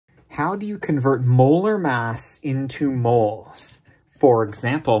How do you convert molar mass into moles? For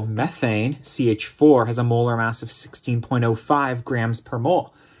example, methane, CH4, has a molar mass of 16.05 grams per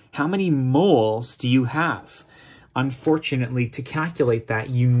mole. How many moles do you have? Unfortunately, to calculate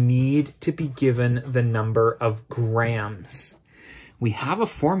that, you need to be given the number of grams. We have a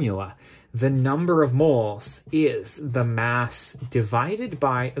formula. The number of moles is the mass divided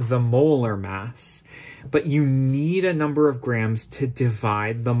by the molar mass, but you need a number of grams to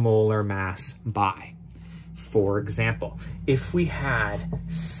divide the molar mass by. For example, if we had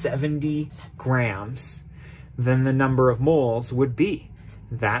 70 grams, then the number of moles would be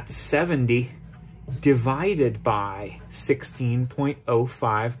that 70 divided by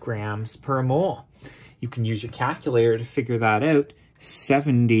 16.05 grams per mole. You can use your calculator to figure that out.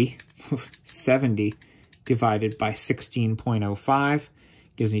 70 divided by 16.05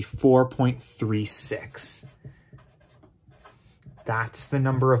 gives me 4.36. That's the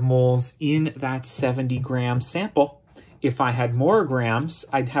number of moles in that 70-gram sample. If I had more grams,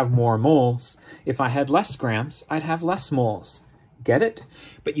 I'd have more moles. If I had less grams, I'd have less moles. Get it?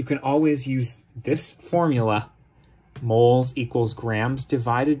 But you can always use this formula, moles equals grams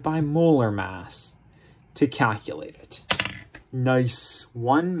divided by molar mass, to calculate it. Nice.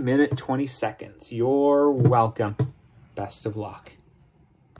 1 minute, 20 seconds. You're welcome. Best of luck.